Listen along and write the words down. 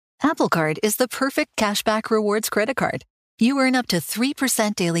Apple Card is the perfect cashback rewards credit card. You earn up to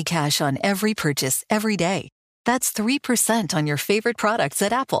 3% daily cash on every purchase every day. That's 3% on your favorite products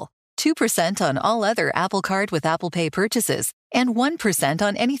at Apple, 2% on all other Apple Card with Apple Pay purchases, and 1%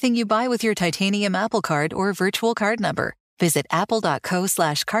 on anything you buy with your titanium Apple Card or virtual card number. Visit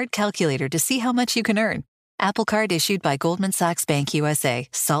apple.co/card calculator to see how much you can earn. Apple Card issued by Goldman Sachs Bank USA,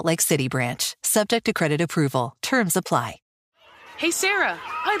 Salt Lake City branch. Subject to credit approval. Terms apply. Hey, Sarah,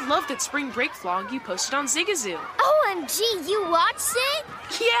 I loved that spring break vlog you posted on Zigazoo. OMG, you watched it?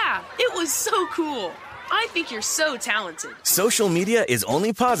 Yeah, it was so cool. I think you're so talented. Social media is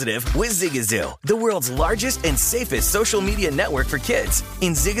only positive with Zigazoo, the world's largest and safest social media network for kids.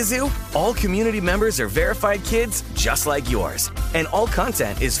 In Zigazoo, all community members are verified kids just like yours, and all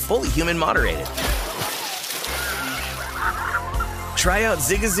content is fully human moderated. Try out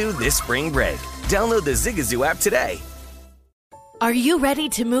Zigazoo this spring break. Download the Zigazoo app today. Are you ready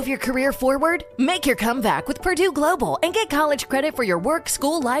to move your career forward? Make your comeback with Purdue Global and get college credit for your work,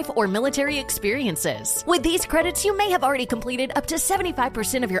 school life, or military experiences. With these credits, you may have already completed up to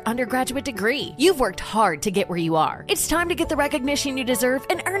 75% of your undergraduate degree. You've worked hard to get where you are. It's time to get the recognition you deserve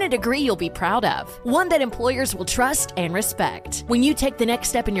and earn a degree you'll be proud of. One that employers will trust and respect. When you take the next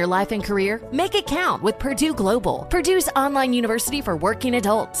step in your life and career, make it count with Purdue Global, Purdue's online university for working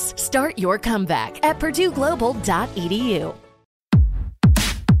adults. Start your comeback at purdueglobal.edu.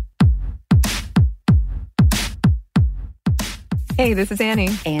 Hey, this is Annie.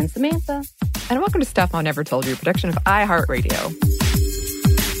 And Samantha. And welcome to Stuff Mom Never Told You, a production of iHeartRadio.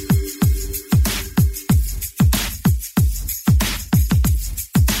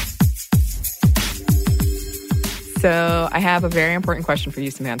 So I have a very important question for you,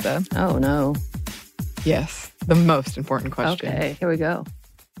 Samantha. Oh, no. Yes, the most important question. Okay, here we go.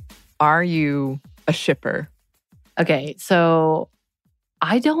 Are you a shipper? Okay, so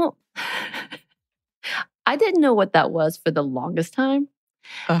I didn't know what that was for the longest time.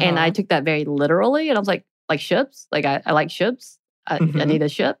 And I took that very literally. And I was like ships? Like, I like ships. I need a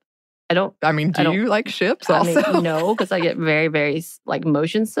ship. Do you like ships also? No, because I get very, very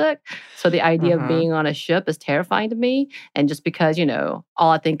motion sick. So the idea of being on a ship is terrifying to me. And just because,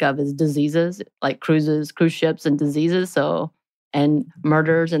 all I think of is diseases, like cruise ships and diseases. And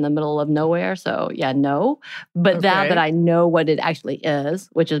murders in the middle of nowhere. So yeah, no. But okay. Now that I know what it actually is,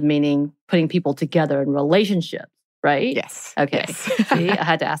 which is meaning putting people together in relationships, right? Yes. Okay. Yes. See, I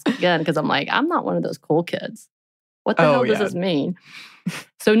had to ask again because I'm like, I'm not one of those cool kids. What the hell does this mean?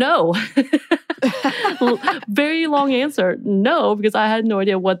 So no. Very long answer. No, because I had no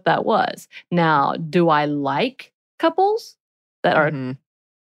idea what that was. Now, do I like couples that are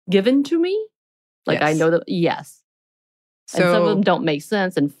given to me? Yes. I know that, yes. And some of them don't make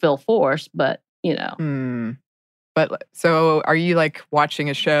sense and feel forced, but, But so are you watching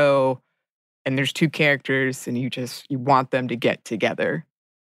a show and there's two characters and you want them to get together?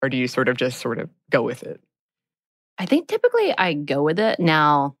 Or do you sort of go with it? I think typically I go with it.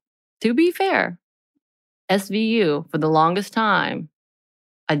 Now, to be fair, SVU, for the longest time,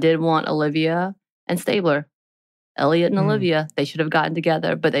 I did want Olivia and Stabler. Elliot and Olivia, they should have gotten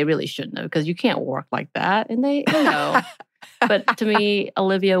together, but they really shouldn't have because you can't work like that. And they, But to me,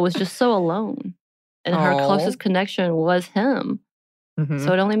 Olivia was just so alone. And her closest connection was him.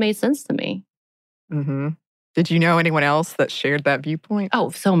 So it only made sense to me. Did you know anyone else that shared that viewpoint? Oh,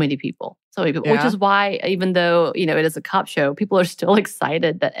 so many people. Yeah. Which is why, even though, it is a cop show, people are still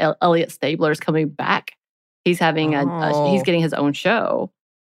excited that Elliot Stabler is coming back. He's having he's getting his own show.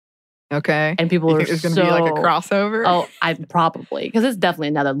 Okay. And people are there's going to be a crossover? Oh, I probably. Because it's definitely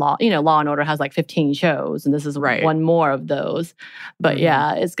another Law. Law and Order has 15 shows, and this is one more of those. But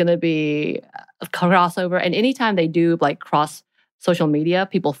yeah, it's going to be a crossover. And anytime they do cross social media,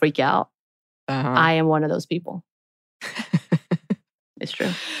 people freak out. I am one of those people. It's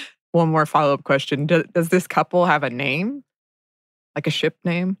true. One more follow-up question. Does this couple have a name? Like a ship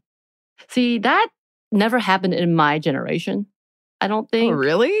name? See, that never happened in my generation, I don't think. Oh,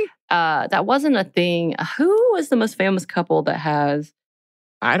 really? That wasn't a thing. Who is the most famous couple that has...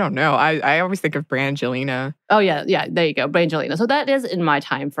 I don't know. I always think of Brangelina. Oh, yeah. There you go. Brangelina. So that is in my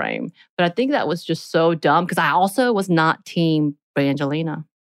time frame. But I think that was just so dumb because I also was not team Brangelina.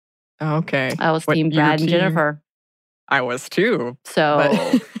 Okay. I was team Brad and Jennifer. I was too. So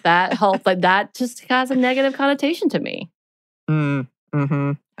that helped. That just has a negative connotation to me.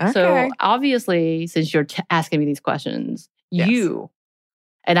 Okay. So obviously, since you're asking me these questions, you,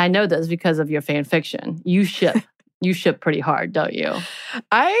 and I know this because of your fan fiction, you ship pretty hard, don't you?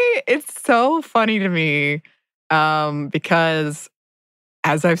 It's so funny to me because,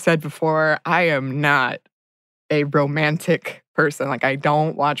 as I've said before, I am not a romantic person. Like, I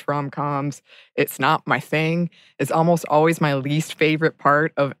don't watch rom-coms. It's not my thing. It's almost always my least favorite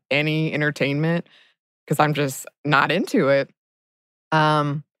part of any entertainment because I'm just not into it.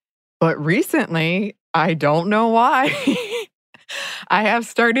 But recently, I don't know why, I have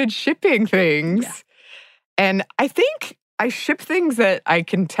started shipping things. Yeah. And I think I ship things that I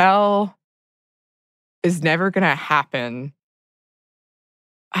can tell is never going to happen.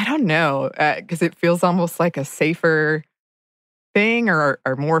 I don't know, because it feels almost like a safer thing or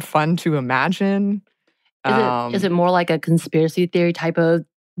more fun to imagine. Is it more like a conspiracy theory type of,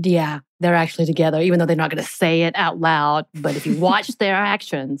 yeah, they're actually together, even though they're not going to say it out loud. But if you watch their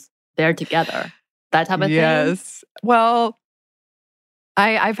actions, they're together. That type of thing? Yes. Well,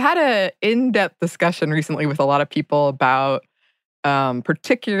 I've had an in-depth discussion recently with a lot of people about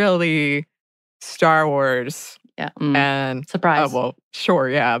particularly Star Wars. Yeah. And surprise. Well, sure,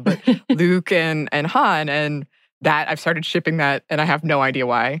 yeah. But Luke and Han, and that I've started shipping that, and I have no idea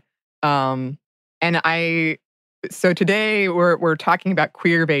why. So today we're talking about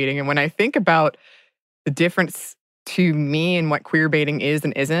queer baiting, and when I think about the difference to me and what queer baiting is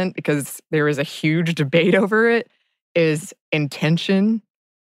and isn't, because there is a huge debate over it, is intention.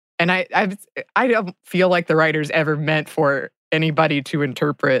 And I don't feel like the writers ever meant for anybody to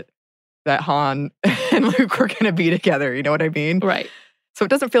interpret that Han and Luke were going to be together. You know what I mean? Right. So it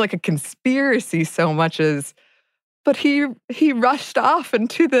doesn't feel like a conspiracy so much as, but he rushed off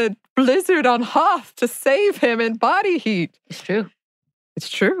into the blizzard on Hoth to save him in body heat. It's true. It's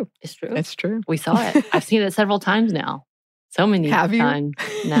true. It's true. It's true. We saw it. I've seen it several times now. So many times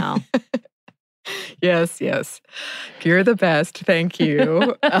now. Yes. You're the best. Thank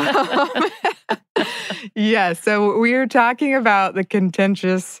you. Yeah, so we are talking about the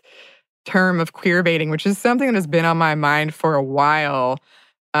contentious term of queer baiting, which is something that has been on my mind for a while.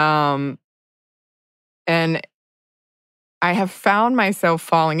 And I have found myself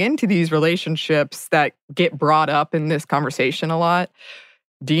falling into these relationships that get brought up in this conversation a lot.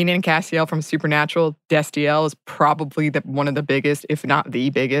 Dean and Castiel from Supernatural, Destiel is probably one of the biggest, if not the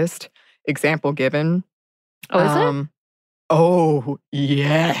biggest, example given. Oh, is it? Oh,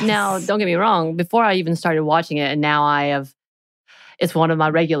 yes. Now, don't get me wrong. Before I even started watching it, and now it's one of my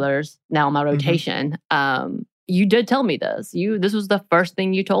regulars now in my rotation. You did tell me this. This was the first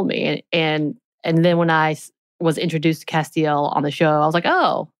thing you told me. And then when I was introduced to Castiel on the show, I was like,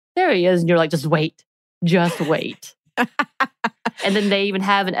 oh, there he is. And you're like, just wait. And then they even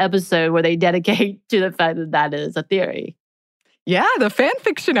have an episode where they dedicate to the fact that is a theory. Yeah, the fan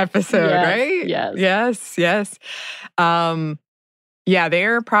fiction episode, right? Yes. Yes. Yeah,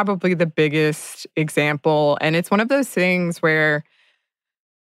 they're probably the biggest example. And it's one of those things where,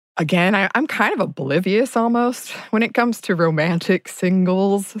 again, I'm kind of oblivious almost when it comes to romantic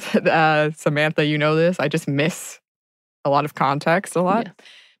singles. Samantha, you know this. I just miss a lot of context a lot. Yes.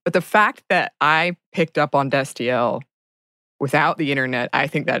 But the fact that I picked up on Destiel without the internet, I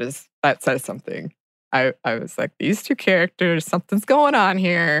think that says something. I was like, these two characters, something's going on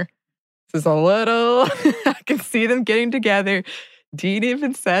here. This is a little, I can see them getting together. Dean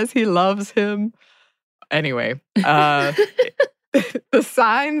even says he loves him. Anyway, the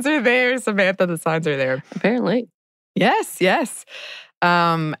signs are there, Samantha, the signs are there. Apparently. Yes.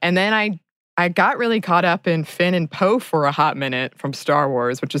 And then I got really caught up in Finn and Poe for a hot minute from Star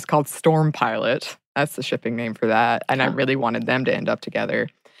Wars, which is called Storm Pilot. That's the shipping name for that. And I really wanted them to end up together.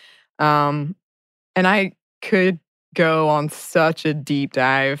 And I could go on such a deep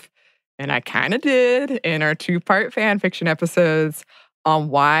dive, and I kind of did in our 2-part fan fiction episodes on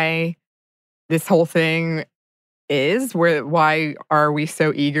why this whole thing is, why are we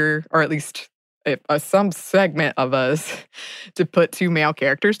so eager, or at least some segment of us, to put 2 male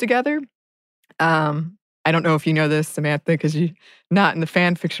characters together. I don't know if you know this, Samantha, because you're not in the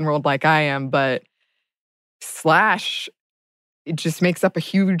fan fiction world like I am, but Slash, it just makes up a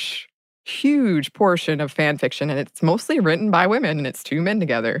huge portion of fan fiction, and it's mostly written by women, and it's 2 men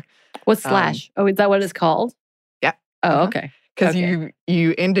together. What's Slash? Is that what it's called? Yeah. Oh, okay. Because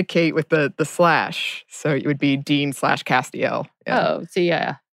you indicate with the slash, so it would be Dean / Castiel. Yeah. Oh, see,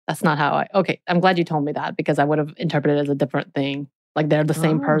 yeah. That's not how okay. I'm glad you told me that, because I would have interpreted it as a different thing. Like they're the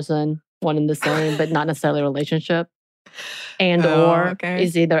same person, one and the same, but not necessarily a relationship. And okay.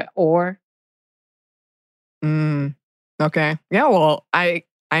 Is either or. Okay. Yeah, well,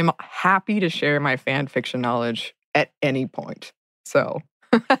 I'm happy to share my fan fiction knowledge at any point. So,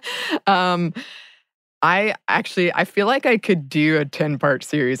 I feel like I could do a 10-part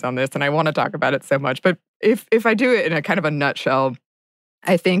series on this, and I want to talk about it so much. But if I do it in a kind of a nutshell,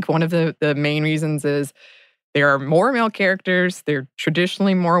 I think one of the main reasons is there are more male characters. They're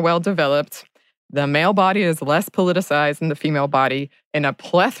traditionally more well-developed. the male body is less politicized than the female body in a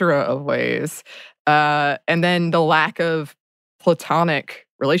plethora of ways. And then the lack of platonic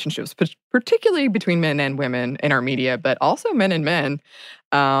relationships, particularly between men and women in our media, but also men and men.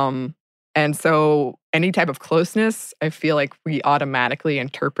 And so any type of closeness, I feel like we automatically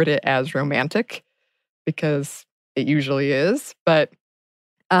interpret it as romantic because it usually is. But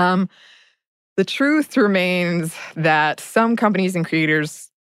the truth remains that some companies and creators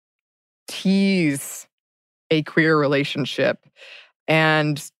tease a queer relationship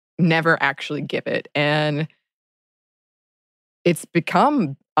and never actually give it. And it's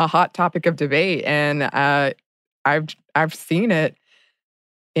become a hot topic of debate. And I've seen it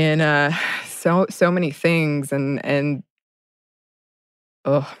in so many things. And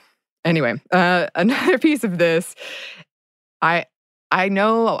anyway, another piece of this, I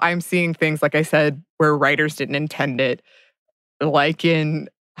know I'm seeing things, like I said, where writers didn't intend it, like in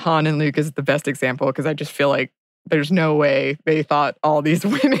Han and Luke is the best example, because I just feel like there's no way they thought all these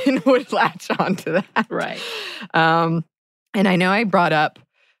women would latch on to that. Right. And I know I brought up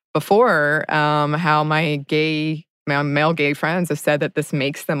before how my male gay friends have said that this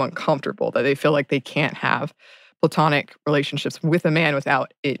makes them uncomfortable, that they feel like they can't have platonic relationships with a man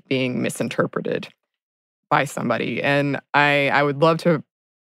without it being misinterpreted by somebody. And I would love to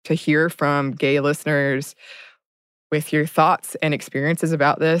hear from gay listeners with your thoughts and experiences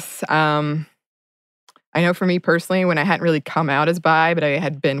about this. I know for me personally, when I hadn't really come out as bi, but I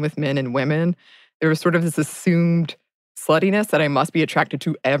had been with men and women, there was sort of this assumed sluttiness that I must be attracted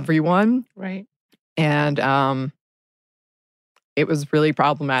to everyone. Right. And it was really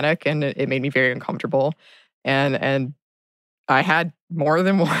problematic, and it made me very uncomfortable. And I had more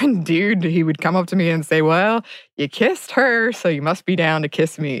than one dude, he would come up to me and say, well, you kissed her, so you must be down to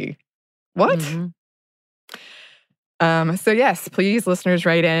kiss me. What? Mm-hmm. So yes, please, listeners,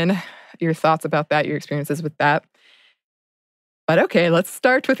 write in your thoughts about that, your experiences with that. But okay, let's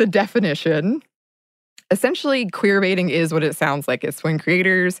start with a definition. Essentially, queerbaiting is what it sounds like. It's when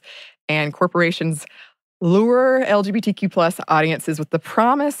creators and corporations lure LGBTQ plus audiences with the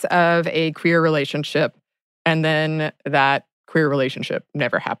promise of a queer relationship, and then that queer relationship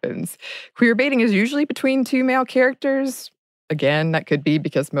never happens. Queerbaiting is usually between two male characters. Again, that could be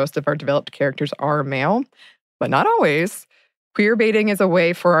because most of our developed characters are male, but not always. Queerbaiting is a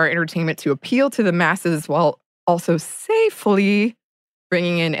way for our entertainment to appeal to the masses while also safely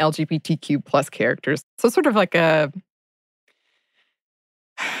bringing in LGBTQ plus characters. So sort of like a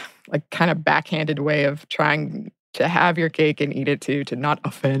kind of backhanded way of trying to have your cake and eat it too, to not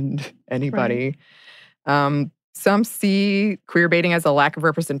offend anybody. Right. Some see queerbaiting as a lack of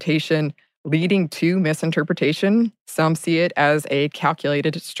representation leading to misinterpretation. Some see it as a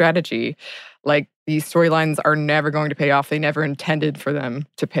calculated strategy. Like, these storylines are never going to pay off. They never intended for them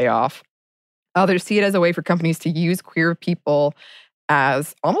to pay off. Others see it as a way for companies to use queer people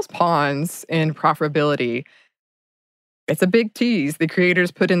as almost pawns in profitability. It's a big tease. The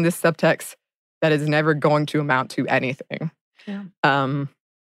creators put in this subtext that is never going to amount to anything. Yeah.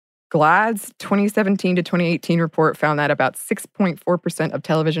 GLAAD's 2017 to 2018 report found that about 6.4% of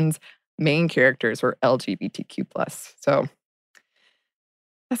television's main characters were LGBTQ+. So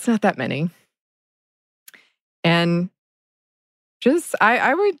that's not that many. And just,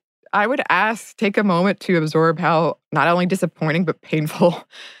 I would take a moment to absorb how not only disappointing, but painful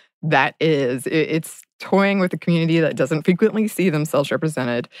that is. It's toying with a community that doesn't frequently see themselves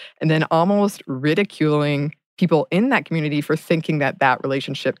represented, and then almost ridiculing people in that community for thinking that that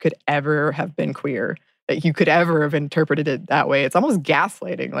relationship could ever have been queer, that you could ever have interpreted it that way. It's almost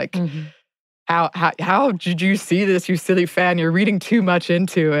gaslighting. Like, how did you see this, you silly fan? You're reading too much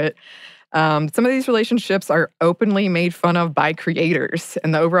into it. Some of these relationships are openly made fun of by creators,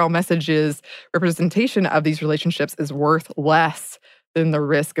 and the overall message is representation of these relationships is worth less than the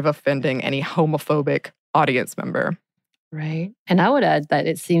risk of offending any homophobic audience member. Right. And I would add that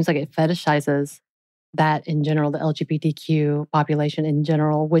it seems like it fetishizes that in general, the LGBTQ population in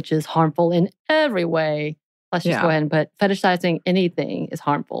general, which is harmful in every way. Let's just go ahead and put fetishizing anything is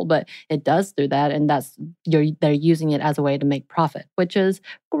harmful, but it does do that. And they're using it as a way to make profit, which is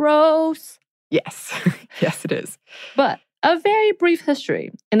gross. Yes. Yes, it is. But a very brief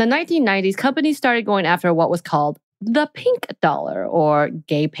history. In the 1990s, companies started going after what was called the pink dollar, or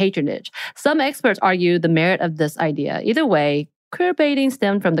gay patronage. Some experts argue the merit of this idea. Either way, queerbaiting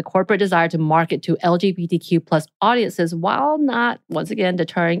stemmed from the corporate desire to market to LGBTQ plus audiences while not, once again,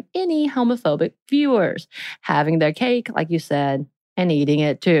 deterring any homophobic viewers. Having their cake, like you said, and eating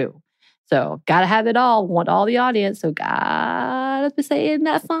it too. So, gotta have it all, want all the audience, so gotta stay in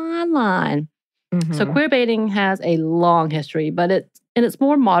that fine line. Mm-hmm. So queerbaiting has a long history, but it's in its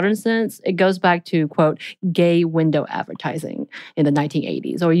more modern sense, it goes back to, quote, gay window advertising in the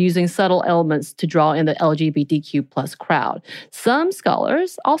 1980s, or using subtle elements to draw in the LGBTQ plus crowd. Some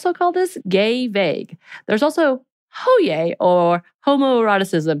scholars also call this gay vague. There's also hoyay, or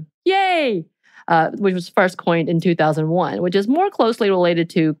homoeroticism, yay, which was first coined in 2001, which is more closely related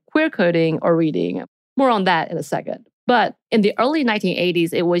to queer coding or reading. More on that in a second. But in the early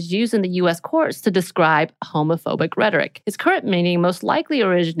 1980s, it was used in the US courts to describe homophobic rhetoric. Its current meaning most likely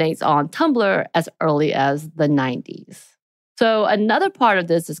originates on Tumblr as early as the 90s. So another part of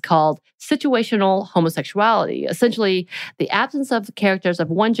this is called situational homosexuality. Essentially, the absence of characters of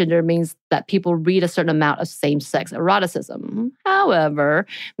one gender means that people read a certain amount of same-sex eroticism. However,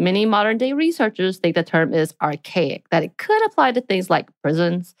 many modern-day researchers think the term is archaic, that it could apply to things like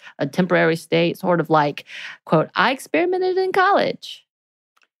prisons, a temporary state, sort of like, quote, I experimented in college.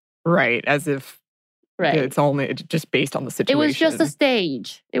 Right, as if it's only just based on the situation. It was just a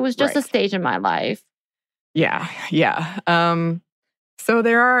stage. It was just a stage in my life. Yeah. So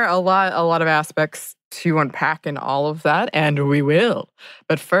there are a lot of aspects to unpack in all of that, and we will.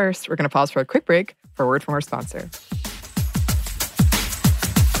 But first, we're going to pause for a quick break for a word from our sponsor.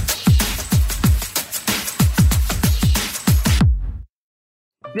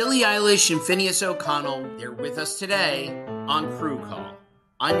 Billie Eilish and Phineas O'Connell, they're with us today on Crew Call.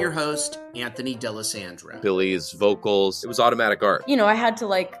 I'm your host, Anthony D'Alessandro. Billie's vocals, it was automatic art. I had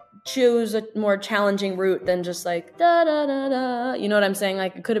to choose a more challenging route than just da da da da. You know what I'm saying?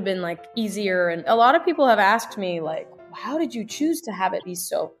 It could have been easier. And a lot of people have asked me how did you choose to have it be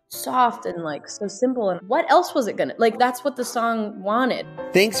so soft and so simple? And what else was it gonna that's what the song wanted.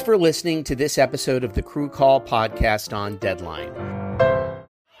 Thanks for listening to this episode of the Crew Call podcast on Deadline.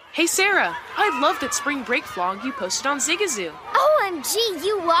 Hey Sarah, I love that spring break vlog you posted on Zigazoo. OMG,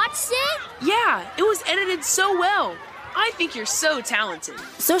 you watched it? Yeah, it was edited so well. I think you're so talented.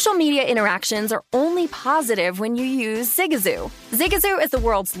 Social media interactions are only positive when you use Zigazoo. Zigazoo is the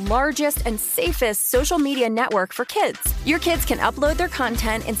world's largest and safest social media network for kids. Your kids can upload their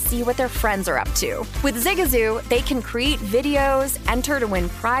content and see what their friends are up to. With Zigazoo, they can create videos, enter to win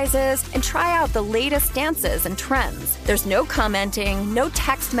prizes, and try out the latest dances and trends. There's no commenting, no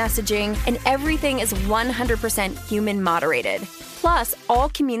text messaging, and everything is 100% human moderated. Plus, all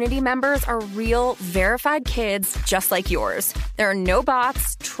community members are real, verified kids just like yours. There are no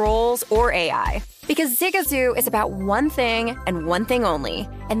bots, trolls, or AI. Because Zigazoo is about one thing and one thing only,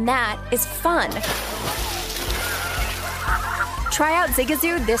 and that is fun. Try out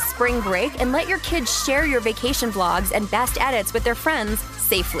Zigazoo this spring break and let your kids share your vacation vlogs and best edits with their friends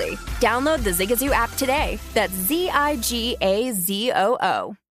safely. Download the Zigazoo app today. That's Zigazoo.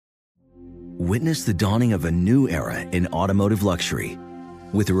 Witness the dawning of a new era in automotive luxury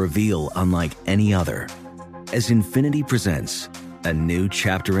with a reveal unlike any other as Infiniti presents a new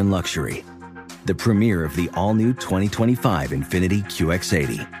chapter in luxury, the premiere of the all-new 2025 Infiniti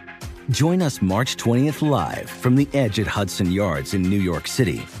QX80. Join us March 20th live from the Edge at Hudson Yards in New York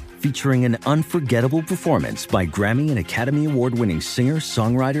City, featuring an unforgettable performance by Grammy and Academy Award-winning singer,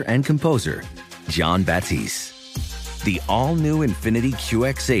 songwriter, and composer, Jon Batiste. The all-new Infiniti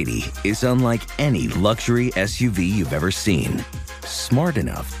QX80 is unlike any luxury SUV you've ever seen. Smart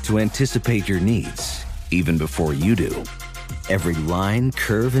enough to anticipate your needs, even before you do. Every line,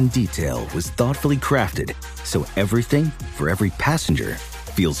 curve, and detail was thoughtfully crafted, so everything for every passenger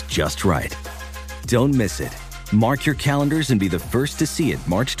feels just right. Don't miss it. Mark your calendars and be the first to see it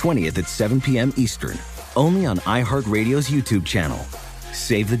March 20th at 7 p.m. Eastern, only on iHeartRadio's YouTube channel.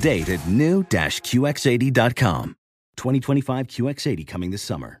 Save the date at new-QX80.com. 2025 QX80 coming this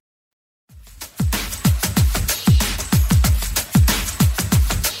summer.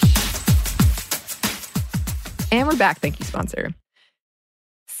 And we're back. Thank you, sponsor.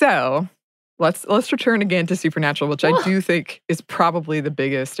 So let's return again to Supernatural, which I do think is probably the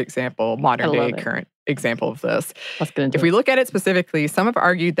biggest example, modern day current example of this. If we look at it specifically, some have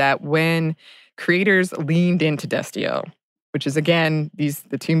argued that when creators leaned into Destiel, which is, again,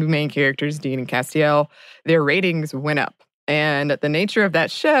 the two main characters, Dean and Castiel, their ratings went up. And the nature of that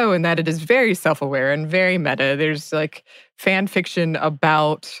show, and that it is very self-aware and very meta. There's fan fiction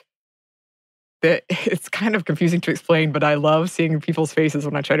about it's kind of confusing to explain, but I love seeing people's faces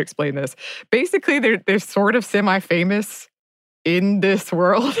when I try to explain this. Basically, they're sort of semi-famous in this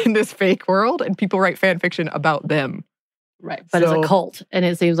world, in this fake world, and people write fan fiction about them. Right, but it's a cult, and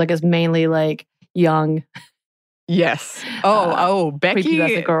it seems like it's mainly young. Yes.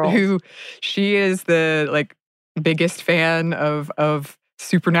 Becky, who she is the biggest fan of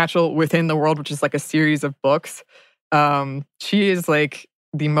Supernatural within the world, which is a series of books. She is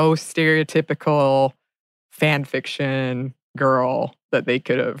the most stereotypical fan fiction girl that they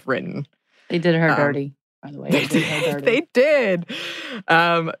could have written. They did her dirty, by the way. They did.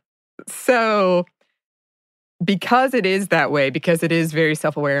 So because it is that way, because it is very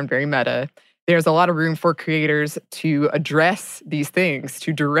self-aware and very meta, there's a lot of room for creators to address these things,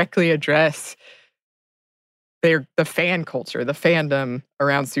 to directly address the fan culture, the fandom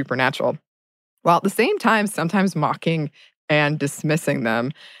around Supernatural, while at the same time sometimes mocking and dismissing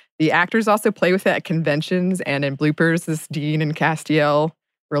them. The actors also play with it at conventions and in bloopers, this Dean and Castiel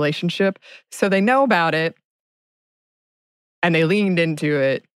relationship. So they know about it and they leaned into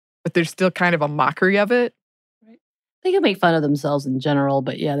it, but there's still kind of a mockery of it. They can make fun of themselves in general,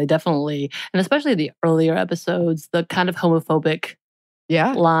 but yeah, they definitely, and especially the earlier episodes, the kind of homophobic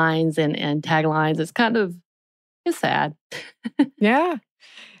lines and taglines, it's sad. Yeah.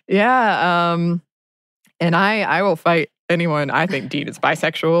 And I will fight anyone. I think Dean is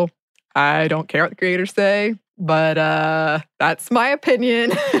bisexual. I don't care what the creators say, but that's my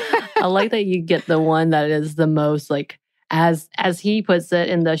opinion. I like that you get the one that is the most like, as he puts it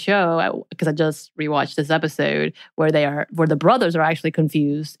in the show, because I just rewatched this episode where the brothers are actually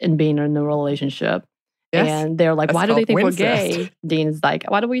confused in being in a relationship. Yes, and they're like, why do they think we're gay? Dean's like,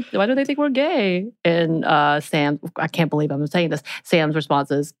 why do they think we're gay? And Sam, I can't believe I'm saying this. Sam's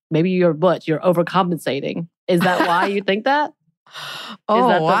response is, maybe you're butch, you're overcompensating. Is that why you think that? Is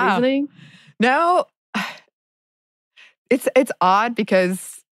that the reasoning? No. It's odd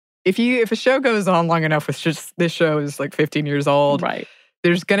because if a show goes on long enough with just this show is like 15 years old, right?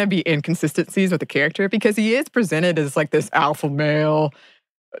 There's going to be inconsistencies with the character because he is presented as like this alpha male,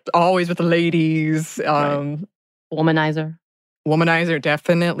 always with the ladies. Right. Womanizer,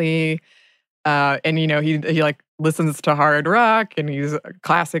 definitely. And he like listens to hard rock and he's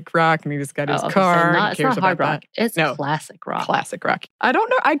classic rock and he's got his car. It's not hard rock. It's classic rock. Classic rock. I don't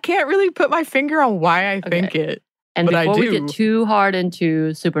know. I can't really put my finger on why I think it. And but before we get too hard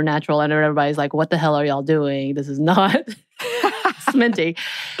into Supernatural and everybody's like, what the hell are y'all doing? This is not Sminty.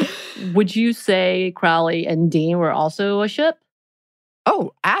 Would you say Crowley and Dean were also a ship?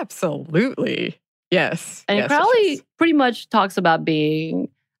 Oh, absolutely. Yes. And Crowley pretty much talks about being,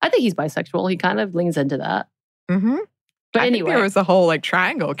 I think he's bisexual. He kind of leans into that. Mm-hmm. But I anyway. think there was a whole like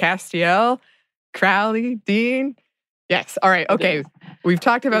triangle. Castiel, Crowley, Dean. Yes. All right. Okay. We've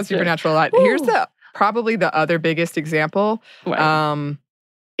talked about Supernatural a lot. Ooh. Here's probably the other biggest example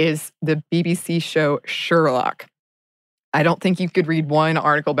is the BBC show Sherlock. I don't think you could read one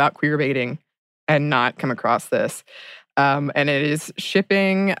article about queer baiting and not come across this. And it is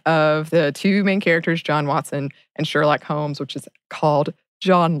shipping of the two main characters, John Watson and Sherlock Holmes, which is called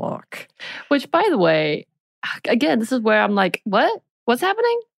John Locke. Which, by the way, again, this is where I'm like, what? What's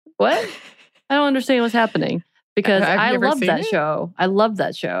happening? What? I don't understand what's happening. Because I love that show. I love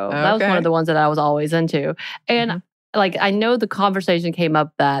that show. Okay. That was one of the ones that I was always into. And like, I know the conversation came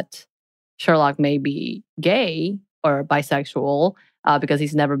up that Sherlock may be gay or bisexual because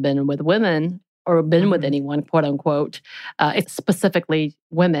he's never been with women or been with anyone, quote unquote. It's specifically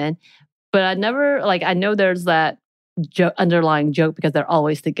women. But I never, like, I know there's that underlying joke because they're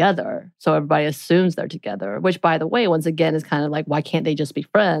always together. So everybody assumes they're together, which, by the way, once again, is kind of like, why can't they just be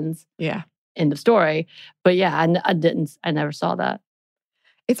friends? Yeah. End of story. But yeah, I never saw that.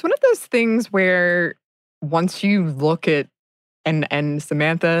 It's one of those things where once you look at, and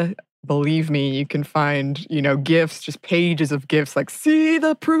Samantha, believe me, you can find, GIFs, just pages of GIFs, like, see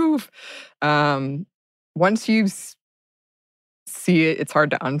the proof. Once you see it, it's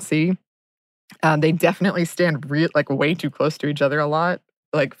hard to unsee. They definitely stand way too close to each other a lot,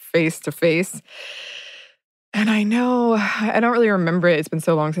 like face to face. And I know, I don't really remember it. It's been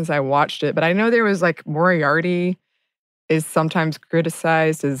so long since I watched it. But I know there was like Moriarty is sometimes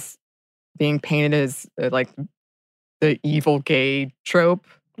criticized as being painted as like the evil gay trope.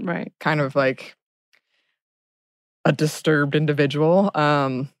 Right. Kind of like a disturbed individual.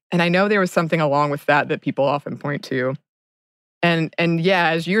 And I know there was something along with that people often point to. And yeah,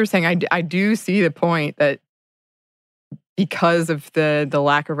 as you were saying, I do see the point that because of the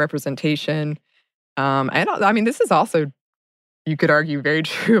lack of representation, this is also, you could argue, very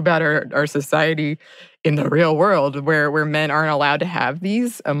true about our society in the real world, where men aren't allowed to have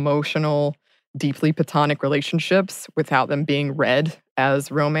these emotional, deeply platonic relationships without them being read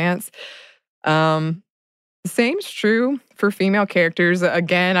as romance. The same's true for female characters.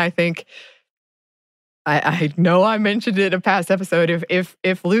 Again, I think I know I mentioned it in a past episode.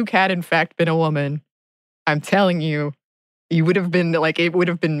 If Luke had in fact been a woman, I'm telling you, he would have been it would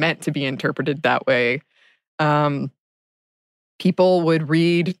have been meant to be interpreted that way. People would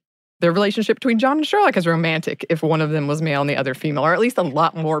read the relationship between John and Sherlock as romantic if one of them was male and the other female, or at least a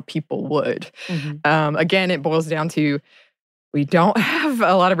lot more people would. Mm-hmm. Again, it boils down to we don't have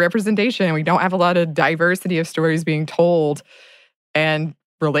a lot of representation. We don't have a lot of diversity of stories being told and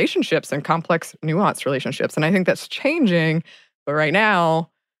relationships and complex, nuanced relationships. And I think that's changing. But right now,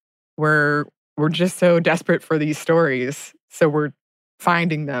 we're just so desperate for these stories. So we're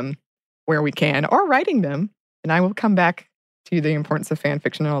finding them where we can or writing them. And I will come back to the importance of fan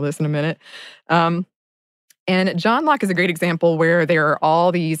fiction and all this in a minute. And John Locke is a great example where there are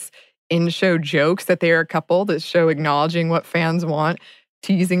all these in-show jokes that they're a couple that show acknowledging what fans want,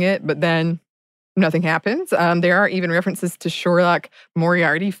 teasing it, but then nothing happens. There are even references to Sherlock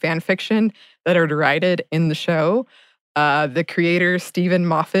Moriarty fan fiction that are derided in the show. The creator, Stephen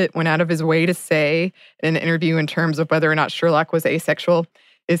Moffat, went out of his way to say in an interview in terms of whether or not Sherlock was asexual,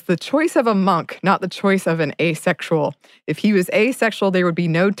 it's the choice of a monk, not the choice of an asexual. If he was asexual, there would be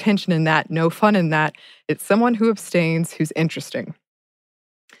no tension in that, no fun in that. It's someone who abstains, who's interesting.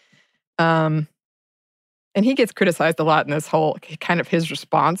 And he gets criticized a lot in this whole kind of his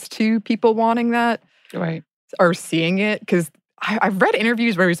response to people wanting that. Right. Or seeing it. Because I've read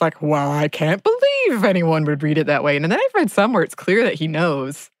interviews where he's like, well, I can't believe anyone would read it that way. And then I've read some where it's clear that he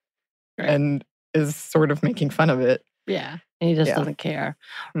knows and is sort of making fun of it. Yeah. And he just doesn't care.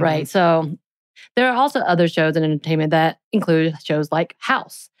 Mm-hmm. Right. So there are also other shows in entertainment that include shows like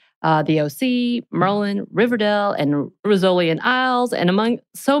House, The OC, Merlin, Riverdale, and Rizzoli and Isles, and among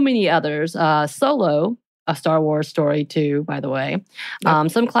so many others. Solo, a Star Wars story too, by the way.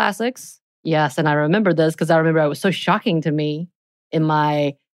 Some classics. Yes, and I remember this because I remember it was so shocking to me in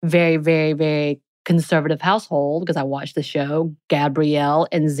my very, very, very conservative household because I watched the show, Gabrielle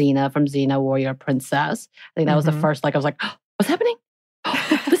and Xena from Xena Warrior Princess. I think that was the first, I was like, oh, what's happening?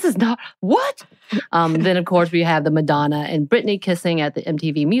 This is not, what? Then, of course, we have the Madonna and Britney kissing at the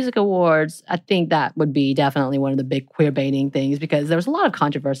MTV Music Awards. I think that would be definitely one of the big queer baiting things because there was a lot of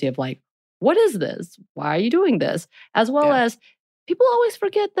controversy of like, what is this? Why are you doing this? As well as people always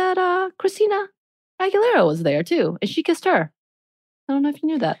forget that Christina Aguilera was there too, and she kissed her. I don't know if you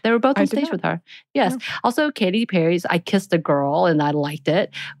knew that. They were both on stage with her. Yes. Yeah. Also, Katy Perry's I Kissed a Girl, and I liked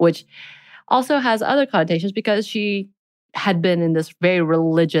it, which also has other connotations because she had been in this very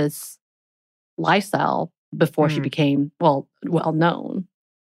religious lifestyle before she became, well known,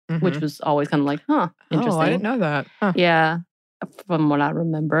 which was always kind of like, interesting. Oh, I didn't know that. Huh. Yeah, from what I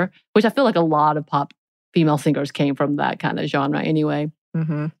remember, which I feel like a lot of pop female singers came from that kind of genre anyway.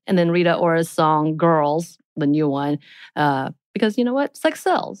 Mm-hmm. And then Rita Ora's song, Girls, the new one, because you know what? Sex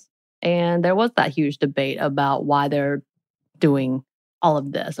sells. And there was that huge debate about why they're doing all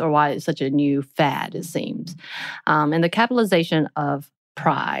of this or why it's such a new fad, it seems. And the capitalization of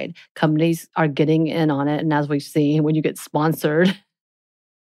pride, companies are getting in on it. And as we've seen, when you get sponsored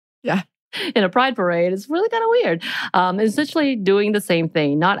in a pride parade, it's really kind of weird. Essentially doing the same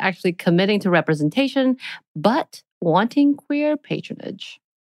thing, not actually committing to representation, but wanting queer patronage.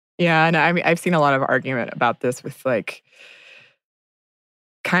 Yeah, and I mean, I've seen a lot of argument about this with like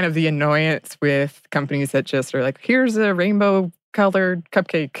kind of the annoyance with companies that just are like, here's a rainbow-colored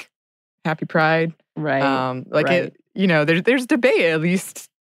cupcake, happy pride. Right. It, you know, there's debate, at least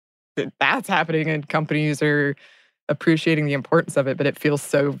that's happening, and companies are appreciating the importance of it, but it feels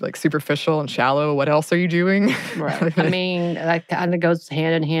so like superficial and shallow. What else are you doing? Right. I mean, that kind of goes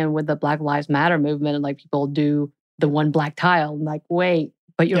hand in hand with the Black Lives Matter movement, and like people do the one black tile, and like, wait,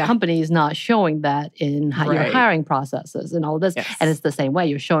 but your company is not showing that in your hiring processes and all of this. Yes. And it's the same way.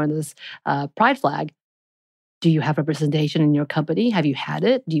 You're showing this pride flag. Do you have representation in your company? Have you had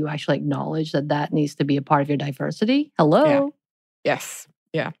it? Do you actually acknowledge that that needs to be a part of your diversity? Hello? Yeah. Yes.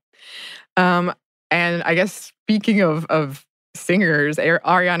 Yeah. And I guess speaking of singers,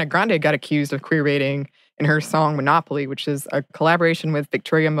 Ariana Grande got accused of queer baiting in her song Monopoly, which is a collaboration with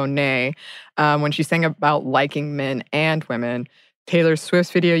Victoria Monet, when she sang about liking men and women. Taylor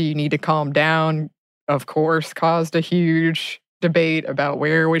Swift's video, You Need to Calm Down, of course, caused a huge debate about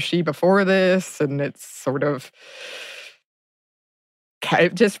where was she before this, and it's sort of,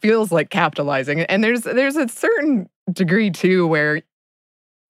 it just feels like capitalizing. And there's a certain degree, too, where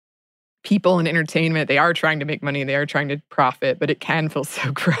people in entertainment, they are trying to make money, they are trying to profit, but it can feel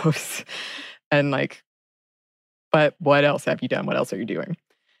so gross. And like, but what else have you done? What else are you doing?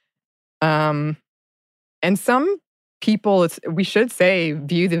 And some people, we should say,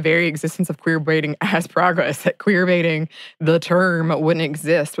 view the very existence of queer baiting as progress, that queer baiting, the term, wouldn't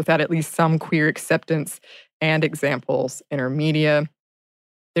exist without at least some queer acceptance and examples in our media.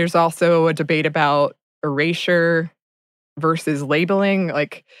 There's also a debate about erasure versus labeling.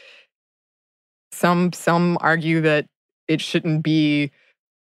 Like, some argue that it shouldn't be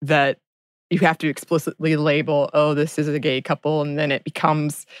that you have to explicitly label, oh, this is a gay couple, and then it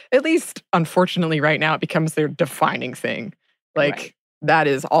becomes, at least unfortunately right now, it becomes their defining thing. Like, that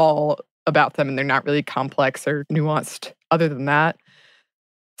is all about them, and they're not really complex or nuanced other than that.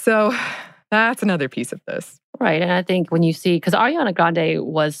 So that's another piece of this. Right. And I think when you see, because Ariana Grande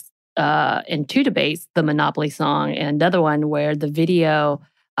was in 2 debates, the Monopoly song, and another one where the video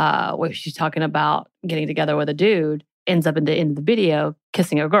where she's talking about getting together with a dude ends up in the end of the video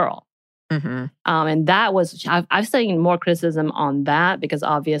kissing a girl. Mm-hmm. And that was, I've seen more criticism on that because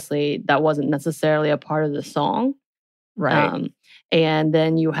obviously that wasn't necessarily a part of the song. Right. And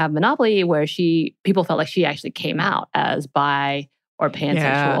then you have Monopoly where people felt like she actually came out as bi or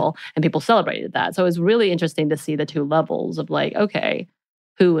pansexual and people celebrated that. So it was really interesting to see the 2 levels of like, okay,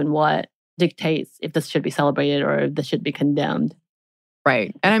 who and what dictates if this should be celebrated or if this should be condemned.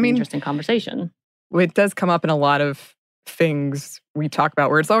 Right. And I mean, interesting conversation. It does come up in a lot of things we talk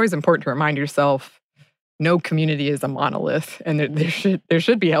about where it's always important to remind yourself no community is a monolith, and there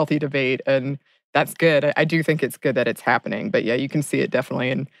should be healthy debate, and that's good. I do think it's good that it's happening, but yeah, you can see it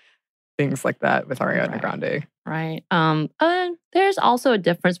definitely in things like that with Ariana Grande. Right. There's also a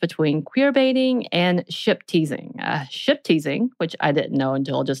difference between queer baiting and ship teasing. Ship teasing, which I didn't know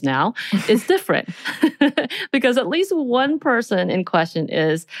until just now, is different because at least one person in question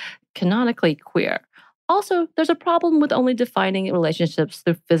is canonically queer. Also, there's a problem with only defining relationships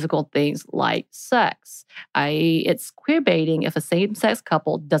through physical things like sex. i.e., it's queer baiting if a same-sex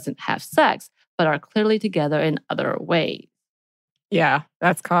couple doesn't have sex, but are clearly together in other ways. Yeah,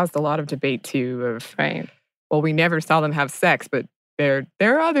 that's caused a lot of debate too of, well, we never saw them have sex, but there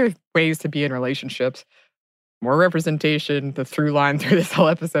are other ways to be in relationships. More representation, the through line through this whole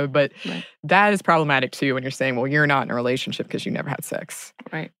episode, but that is problematic too when you're saying, well, you're not in a relationship because you never had sex.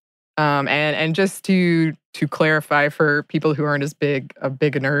 Right. And just to clarify for people who aren't as big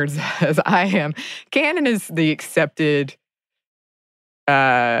nerds as I am, canon is the accepted,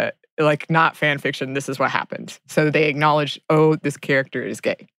 like not fan fiction. This is what happened. So they acknowledge, oh, this character is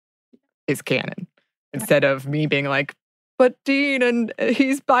gay. It's canon. Instead of me being like, but Dean, and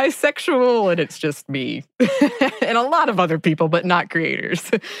he's bisexual, and it's just me and a lot of other people, but not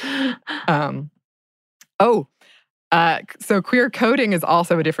creators. So queer coding is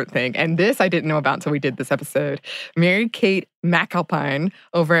also a different thing. And this I didn't know about until we did this episode. Mary-Kate McAlpine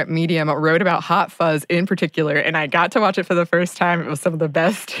over at Medium wrote about Hot Fuzz in particular, and I got to watch it for the first time. It was some of the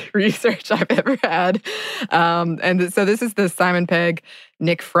best research I've ever had. So this is the Simon Pegg,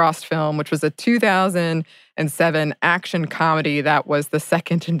 Nick Frost film, which was a 2007 action comedy that was the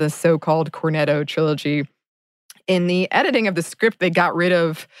second in the so-called Cornetto trilogy. In the editing of the script, they got rid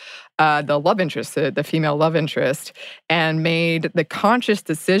of the love interest, the female love interest, and made the conscious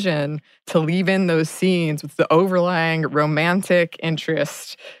decision to leave in those scenes with the overlying romantic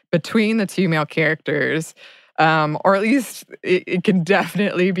interest between the 2 male characters. Or at least it can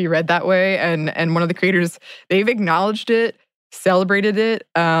definitely be read that way. And one of the creators, they've acknowledged it, celebrated it.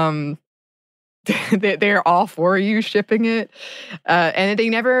 They're all for you shipping it. And they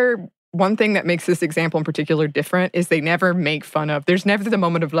never... One thing that makes this example in particular different is they never make fun of. There's never the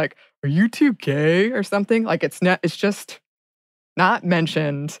moment of like, "Are you 2 gay?" or something. Like it's just not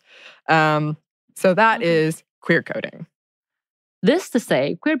mentioned. So that is queer coding. This to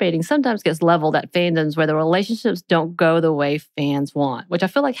say, queer baiting sometimes gets leveled at fandoms where the relationships don't go the way fans want, which I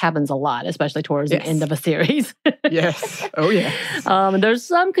feel like happens a lot, especially towards the end of a series. Yes. Oh, yes. There's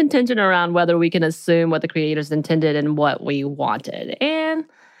some contention around whether we can assume what the creators intended and what we wanted. And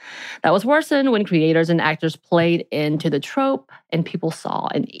that was worsened when creators and actors played into the trope and people saw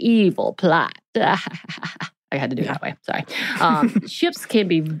an evil plot. I had to do it that way. Sorry. Ships can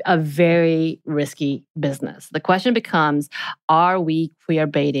be a very risky business. The question becomes, are we queer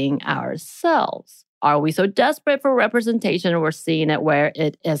baiting ourselves? Are we so desperate for representation we're seeing it where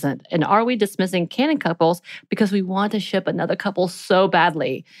it isn't? And are we dismissing canon couples because we want to ship another couple so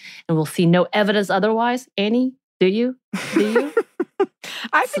badly and we'll see no evidence otherwise? Annie, do you?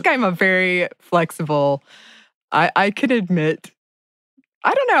 I think I'm a very flexible, I can admit,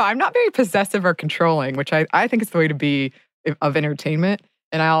 I don't know, I'm not very possessive or controlling, which I think is the way to be of entertainment.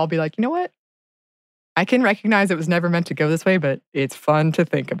 And I'll be like, you know what? I can recognize it was never meant to go this way, but it's fun to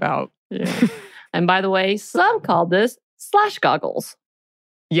think about. Yeah. And by the way, some call this slash goggles.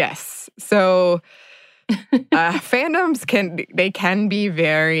 Yes. So fandoms can be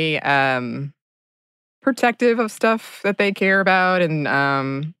very protective of stuff that they care about,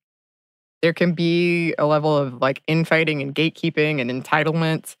 and there can be a level of like infighting and gatekeeping and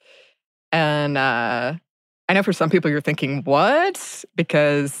entitlement. And I know for some people you're thinking, what?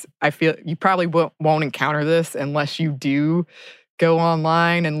 Because I feel you probably won't encounter this unless you do go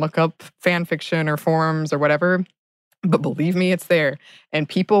online and look up fan fiction or forums or whatever. But believe me, it's there. And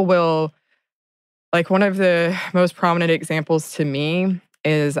people will Like one of the most prominent examples to me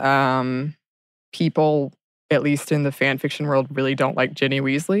is people, at least in the fan fiction world, really don't like Ginny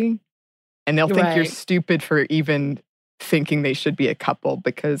Weasley. And they'll think you're stupid for even thinking they should be a couple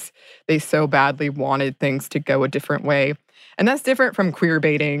because they so badly wanted things to go a different way. And that's different from queer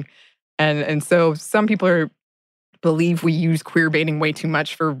baiting. And so some people believe we use queer baiting way too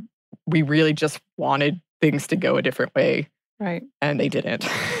much for we really just wanted things to go a different way. Right. And they didn't.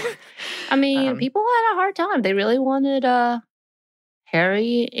 I mean, people had a hard time. They really wanted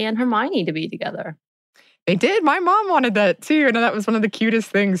Harry and Hermione to be together. They did. My mom wanted that too. And that was one of the cutest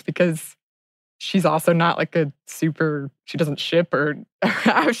things because she's also not like she doesn't ship or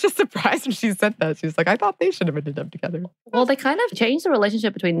I was just surprised when she said that. She was like, I thought they should have ended up together. Well, they kind of changed the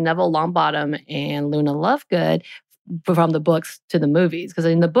relationship between Neville Longbottom and Luna Lovegood from the books to the movies. Because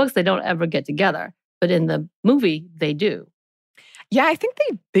in the books, they don't ever get together. But in the movie, they do. Yeah, I think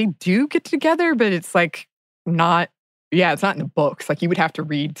they do get together, but it's like not, it's not in the books. Like you would have to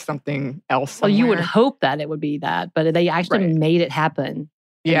read something else somewhere. Well, you would hope that it would be that, but they actually made it happen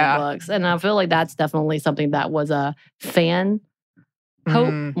in the books. And I feel like that's definitely something that was a fan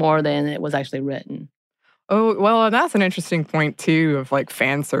hope more than it was actually written. Oh, well, and that's an interesting point too of like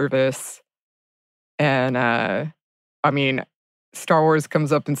fan service. And I mean, Star Wars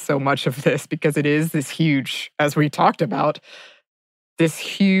comes up in so much of this because it is this huge, as we talked about, this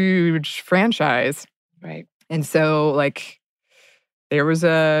huge franchise. Right. And so, like, there was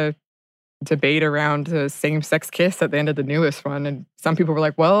a debate around the same-sex kiss at the end of the newest one. And some people were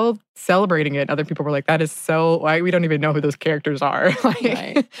like, well, celebrating it. Other people were like, that is so, like, we don't even know who those characters are.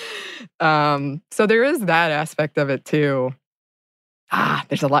 Like, so there is that aspect of it, too.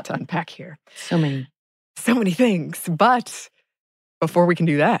 There's a lot to unpack here. So many things. But before we can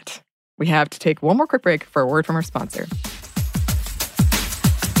do that, we have to take one more quick break for a word from our sponsor.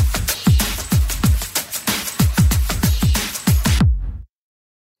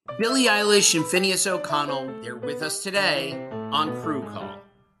 Billie Eilish and Phineas O'Connell, they're with us today on Crew Call.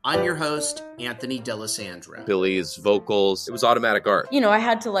 I'm your host, Anthony D'Alessandro. Billie's vocals, it was automatic art. You know, I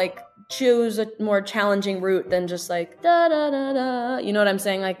had to like choose a more challenging route than just like da da da da. You know what I'm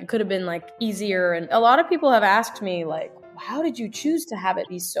saying? Like it could have been like easier. And a lot of people have asked me like, how did you choose to have it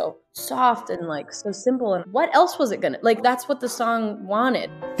be so soft and like so simple? And what else was it gonna, like that's what the song wanted.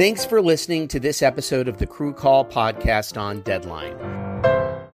 Thanks for listening to this episode of the Crew Call podcast on Deadline.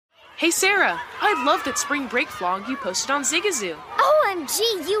 Hey Sarah, I loved that spring break vlog you posted on Zigazoo.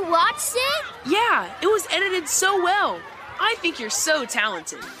 OMG, you watched it? Yeah, it was edited so well. I think you're so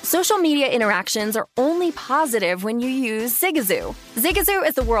talented. Social media interactions are only positive when you use Zigazoo. Zigazoo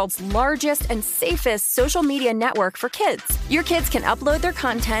is the world's largest and safest social media network for kids. Your kids can upload their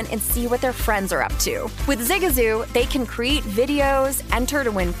content and see what their friends are up to. With Zigazoo, they can create videos, enter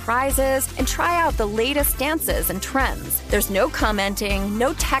to win prizes, and try out the latest dances and trends. There's no commenting,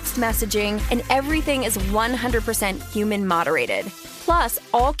 no text messaging, and everything is 100% human moderated. Plus,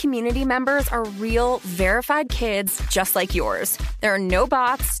 all community members are real, verified kids just like yours. There are no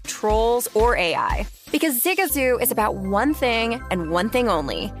bots, trolls, or AI. Because Zigazoo is about one thing and one thing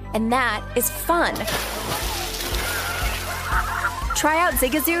only, and that is fun. Try out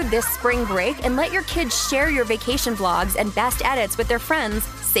Zigazoo this spring break and let your kids share your vacation vlogs and best edits with their friends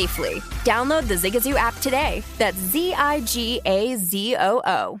safely. Download the Zigazoo app today. That's Zigazoo.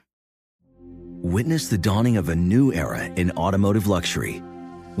 Witness the dawning of a new era in automotive luxury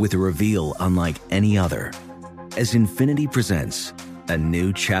with a reveal unlike any other as Infiniti presents a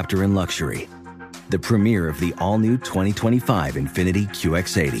new chapter in luxury, the premiere of the all-new 2025 Infiniti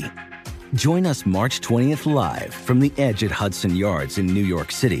QX80. Join us March 20th live from the Edge at Hudson Yards in New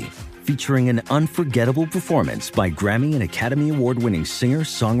York City, featuring an unforgettable performance by Grammy and Academy Award-winning singer,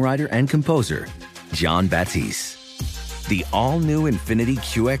 songwriter, and composer, Jon Batiste. The all-new Infiniti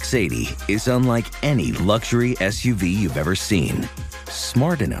QX80 is unlike any luxury SUV you've ever seen.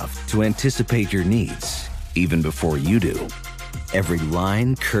 Smart enough to anticipate your needs, even before you do. Every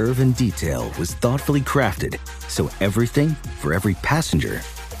line, curve, and detail was thoughtfully crafted, so everything for every passenger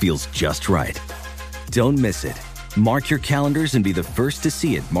feels just right. Don't miss it. Mark your calendars and be the first to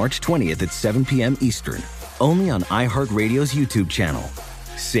see it March 20th at 7 p.m. Eastern, only on iHeartRadio's YouTube channel.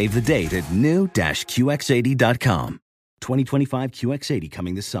 Save the date at new-QX80.com. 2025 QX80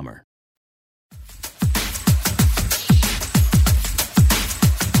 coming this summer.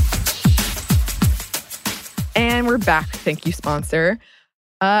 And we're back. Thank you, sponsor.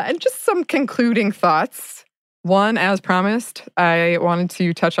 And just some concluding thoughts. One, as promised, I wanted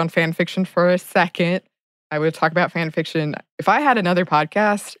to touch on fan fiction for a second. I would talk about fan fiction. If I had another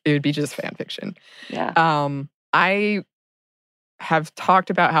podcast, it would be just fan fiction. Yeah. I have talked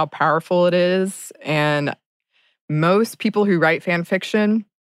about how powerful it is. And most people who write fan fiction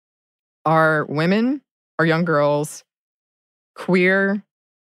are women, are young girls, queer,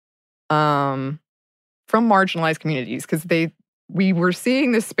 from marginalized communities, because we were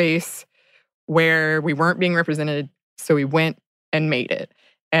seeing this space where we weren't being represented, so we went and made it.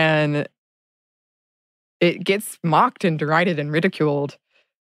 And it gets mocked and derided and ridiculed,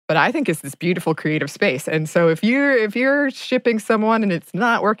 but I think it's this beautiful creative space. And so if you're shipping someone and it's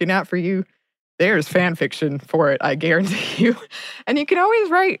not working out for you, there's fan fiction for it, I guarantee you. And you can always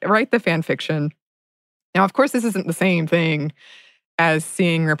write the fan fiction. Now, of course, this isn't the same thing as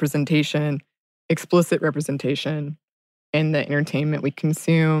seeing representation, explicit representation in the entertainment we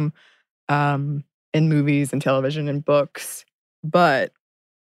consume, in movies and television and books. But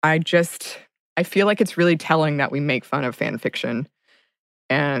I feel like it's really telling that we make fun of fan fiction,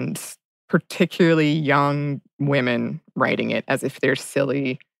 and particularly young women writing it as if they're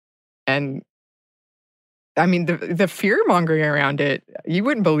silly. And I mean, the fear-mongering around it, you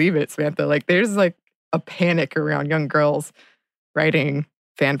wouldn't believe it, Samantha. Like, there's like a panic around young girls writing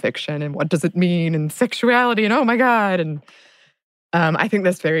fan fiction and what does it mean, and sexuality, and oh my God. And I think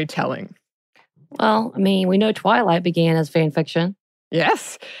that's very telling. Well, I mean, we know Twilight began as fan fiction.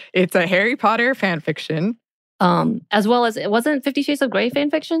 Yes, it's a Harry Potter fan fiction. As well as, it wasn't 50 Shades of Grey fan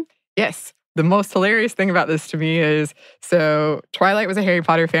fiction? Yes. The most hilarious thing about this to me is, so Twilight was a Harry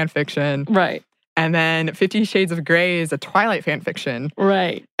Potter fan fiction. Right. And then 50 Shades of Grey is a Twilight fan fiction.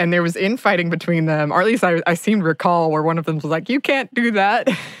 Right. And there was infighting between them, or at least I seem to recall where one of them was like, you can't do that.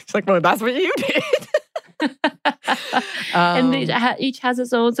 It's like, well, that's what you did. And each has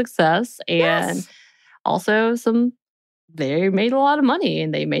its own success. And also they made a lot of money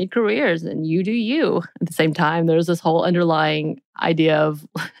and they made careers, and you do you. At the same time, there's this whole underlying idea of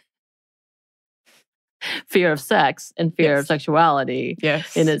fear of sex and fear of sexuality.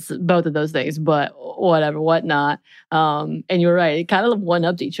 Yes. And it's both of those things, but whatnot. And you're right, it kind of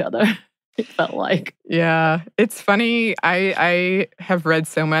one-upped each other, it felt like. Yeah. It's funny. I have read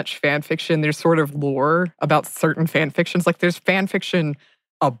so much fan fiction. There's sort of lore about certain fan fictions. Like, there's fan fiction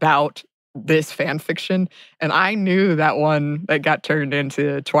about this fan fiction. And I knew that one that got turned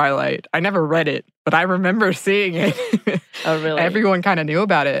into Twilight. I never read it, but I remember seeing it. Oh, really? Everyone kind of knew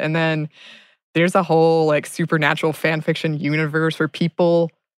about it. And then there's a whole like supernatural fan fiction universe where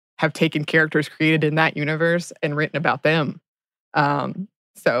people have taken characters created in that universe and written about them. Well,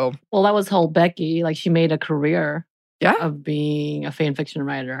 that was whole Becky. Like, she made a career Yeah. of being a fan fiction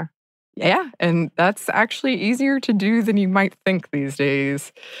writer. Yeah, and that's actually easier to do than you might think these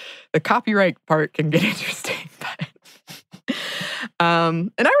days. The copyright part can get interesting.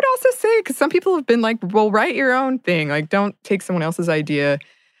 And I would also say, because some people have been like, well, write your own thing. Like, don't take someone else's idea.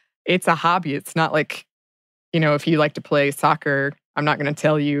 It's a hobby. It's not like, if you like to play soccer, I'm not going to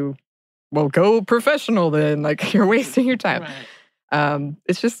tell you, well, go professional then. Like, you're wasting your time. Right.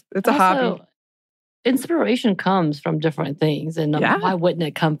 It's a hobby. Inspiration comes from different things. And why wouldn't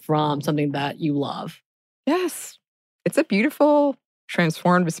it come from something that you love? Yes. It's a beautiful,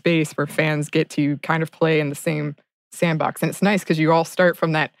 transformed space where fans get to kind of play in the same sandbox. And it's nice because you all start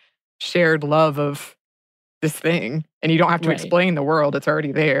from that shared love of this thing. And you don't have to explain the world. It's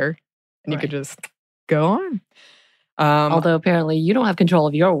already there. And you could just go on. Although apparently you don't have control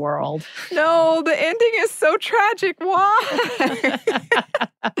of your world. No, the ending is so tragic. Why?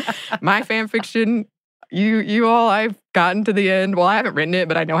 My fan fiction, you all, I've gotten to the end. Well, I haven't written it,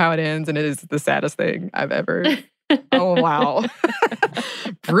 but I know how it ends, and it is the saddest thing I've ever. Oh, wow.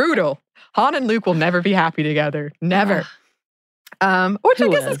 Brutal. Han and Luke will never be happy together. Never. Which I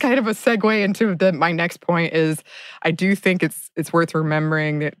guess is kind of a segue into my next point is I do think it's worth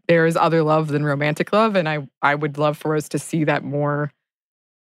remembering that there is other love than romantic love, and I would love for us to see that more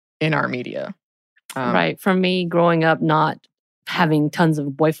in our media. Right. For me, growing up not having tons of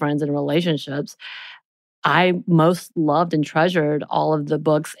boyfriends and relationships, I most loved and treasured all of the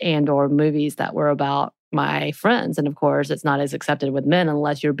books and or movies that were about my friends. And of course, it's not as accepted with men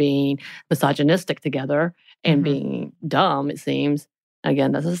unless you're being misogynistic together and being dumb, it seems.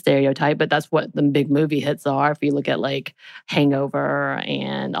 Again, that's a stereotype, but that's what the big movie hits are if you look at like Hangover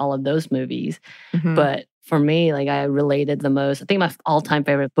and all of those movies. But for me, like I related the most, I think my all-time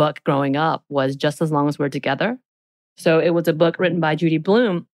favorite book growing up was Just as Long as We're Together. So it was a book written by Judy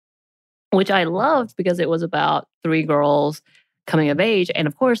Blume, which I loved because it was about three girls coming of age. And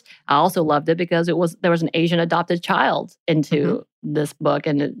of course, I also loved it because there was an Asian adopted child into this book.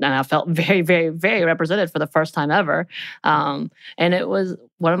 And I felt very, very, very represented for the first time ever. And it was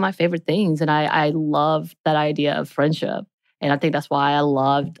one of my favorite things. And I loved that idea of friendship. And I think that's why I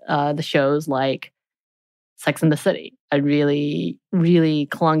loved the shows like Sex and the City. I really, really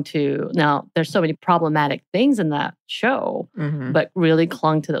clung to. Now, there's so many problematic things in that show, but really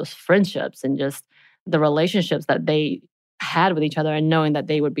clung to those friendships and just the relationships that they had with each other and knowing that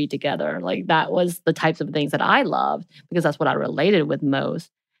they would be together. Like that was the types of things that I loved because that's what I related with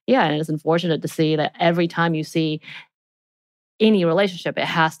most. Yeah, and it's unfortunate to see that every time you see any relationship, it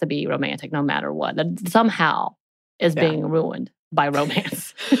has to be romantic no matter what. That somehow is being ruined by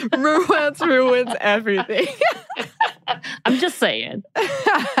romance. Romance ruins everything. I'm just saying.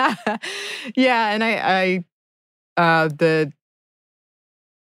 Yeah, and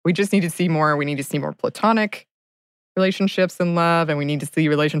we just need to see more. We need to see more platonic relationships and love, and we need to see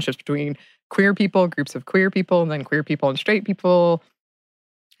relationships between queer people, groups of queer people, and then queer people and straight people.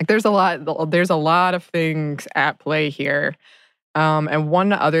 Like there's a lot of things at play here. And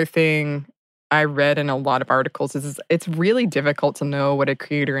one other thing I read in a lot of articles is it's really difficult to know what a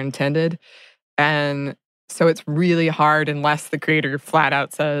creator intended. And so it's really hard unless the creator flat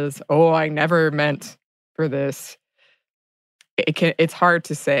out says, "Oh, I never meant for this." It's hard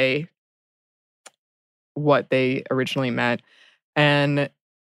to say what they originally meant. And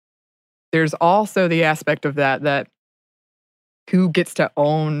there's also the aspect of that who gets to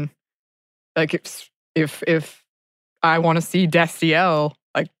own, like if I want to see Destiel,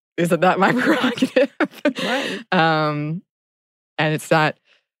 like, isn't that my prerogative? Right. And it's not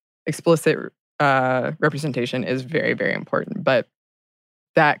explicit representation is very, very important. But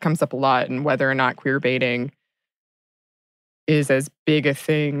that comes up a lot, and whether or not queer baiting is as big a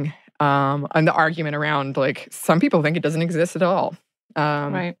thing. And the argument around, like, some people think it doesn't exist at all.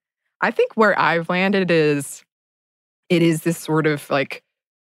 Right. I think where I've landed is it is this sort of like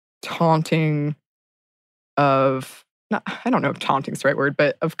taunting of, I don't know if taunting is the right word,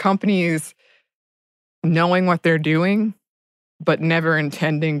 but of companies knowing what they're doing, but never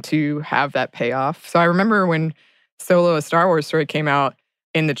intending to have that payoff. So I remember when Solo: A Star Wars Story came out,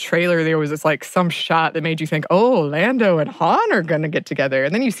 in the trailer, there was this like some shot that made you think, oh, Lando and Han are going to get together.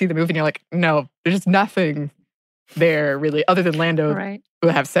 And then you see the movie and you're like, no, there's nothing there really, other than Lando who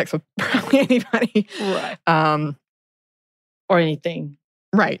have sex with probably anybody. Right. Or anything.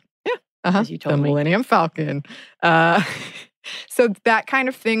 Right. Yeah. As you told the me. Millennium Falcon. So that kind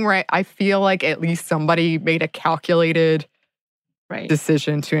of thing where I feel like at least somebody made a calculated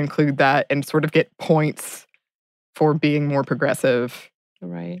decision to include that and sort of get points for being more progressive.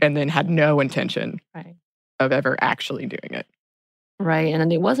 Right. And then had no intention of ever actually doing it. Right.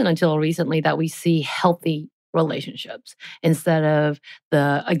 And it wasn't until recently that we see healthy relationships instead of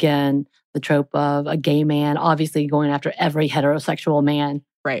the trope of a gay man obviously going after every heterosexual man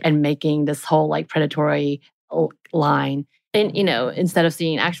and making this whole like predatory line. And, you know, instead of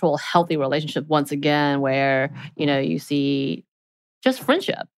seeing actual healthy relationship once again where, you know, you see just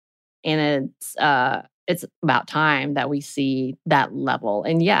friendship. And it's about time that we see that level.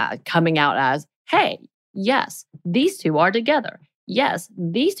 And coming out as, hey, yes, these two are together. Yes,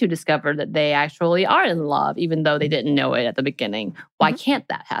 these two discovered that they actually are in love, even though they didn't know it at the beginning. Why can't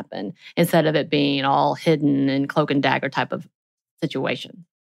that happen? Instead of it being all hidden and cloak and dagger type of situation.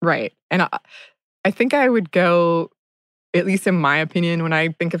 Right. And I think I would go, at least in my opinion, when I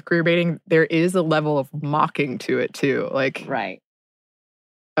think of queer baiting, there is a level of mocking to it too. Like,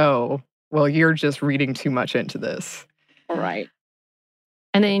 oh, well, you're just reading too much into this. Right.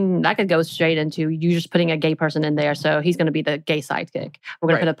 And then that could go straight into you just putting a gay person in there. So he's going to be the gay sidekick. We're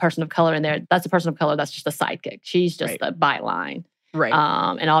going to put a person of color in there. That's a person of color. That's just a sidekick. She's just the byline. Right.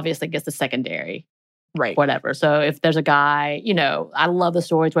 And obviously gets the secondary. Right. Whatever. So if there's a guy, you know, I love the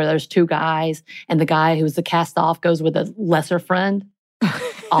stories where there's two guys and the guy who's the cast off goes with a lesser friend.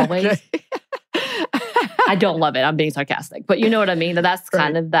 Always. I don't love it. I'm being sarcastic. But you know what I mean? That's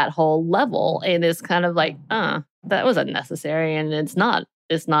kind of that whole level. And it's kind of like, that was unnecessary. And it's not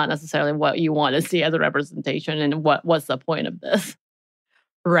necessarily what you want to see as a representation. And what's the point of this?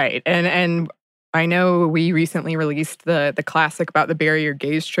 Right. And I know we recently released the classic about the bury your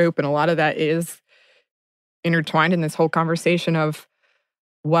gays trope. And a lot of that is intertwined in this whole conversation of,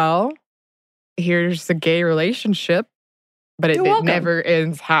 well, here's a gay relationship. But it never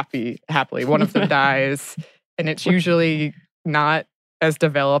ends happily. One of them dies, and it's usually not as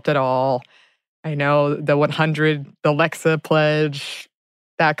developed at all. I know the 100, the Lexa pledge,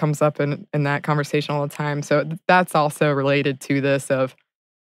 that comes up in that conversation all the time. So that's also related to this of,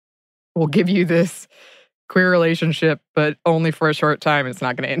 we'll give you this queer relationship, but only for a short time. It's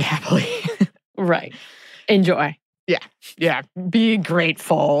not going to end happily. Right. Enjoy. Yeah. Be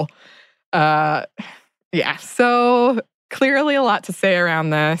grateful. So clearly a lot to say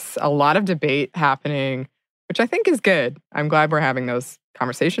around this, a lot of debate happening, which I think is good. I'm glad we're having those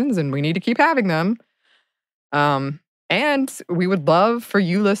conversations and we need to keep having them. And we would love for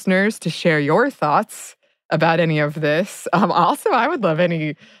you listeners to share your thoughts about any of this. Also, I would love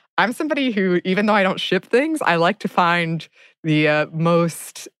I'm somebody who, even though I don't ship things, I like to find the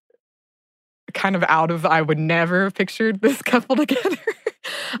most kind of I would never have pictured this couple together.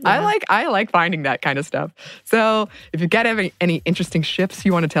 Yeah. I like finding that kind of stuff. So if you get any interesting ships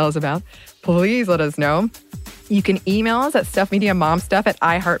you want to tell us about, please let us know. You can email us at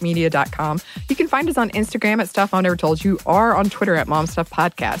stuffmediamomstuff@iheartmedia.com. You can find us on Instagram at Stuff Mom Never Told You or on Twitter at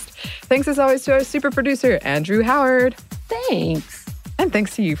MomStuffPodcast. Thanks as always to our super producer, Andrew Howard. Thanks. And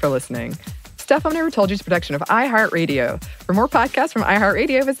thanks to you for listening. Stuff Mom Never Told You is a production of iHeartRadio. For more podcasts from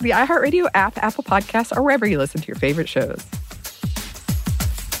iHeartRadio, visit the iHeartRadio app, Apple Podcasts, or wherever you listen to your favorite shows.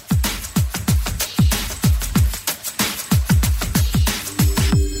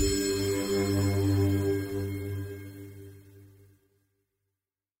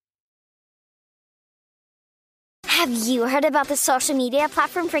 Have you heard about the social media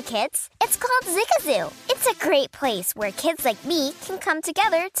platform for kids? It's called Zigazoo. It's a great place where kids like me can come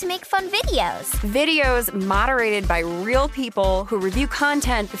together to make fun videos. Videos moderated by real people who review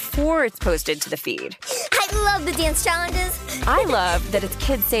content before it's posted to the feed. I love the dance challenges. I love that it's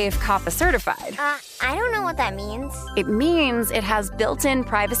Kid Safe COPPA certified. I don't know what that means. It means it has built-in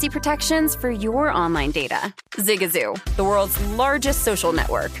privacy protections for your online data. Zigazoo, the world's largest social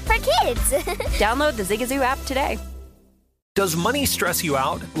network. For kids. Download the Zigazoo app today. Does money stress you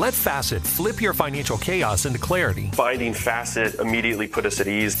out? Let Facet flip your financial chaos into clarity. Finding Facet immediately put us at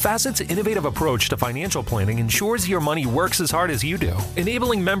ease. Facet's innovative approach to financial planning ensures your money works as hard as you do,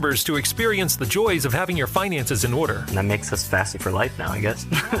 enabling members to experience the joys of having your finances in order. And that makes us Facet for life now, I guess.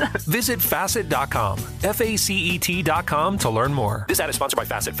 Visit Facet.com, FACET.com to learn more. This ad is sponsored by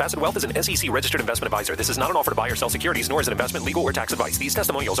Facet. Facet Wealth is an SEC registered investment advisor. This is not an offer to buy or sell securities, nor is it investment, legal, or tax advice. These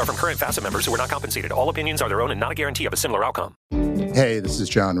testimonials are from current Facet members who are not compensated. All opinions are their own and not a guarantee of a similar outcome. Hey, this is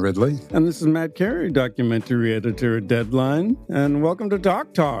John Ridley. And this is Matt Carey, documentary editor at Deadline. And welcome to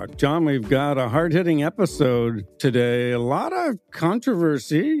Doc Talk. John, we've got a hard-hitting episode today. A lot of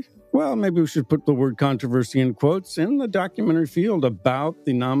controversy. Well, maybe we should put the word controversy in quotes in the documentary field about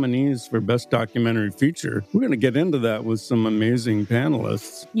the nominees for Best Documentary Feature. We're going to get into that with some amazing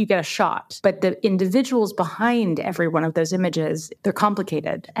panelists. You get a shot, but the individuals behind every one of those images, they're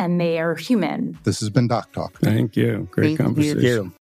complicated and they are human. This has been Doc Talk. Thank you. Great conversation. Thank you.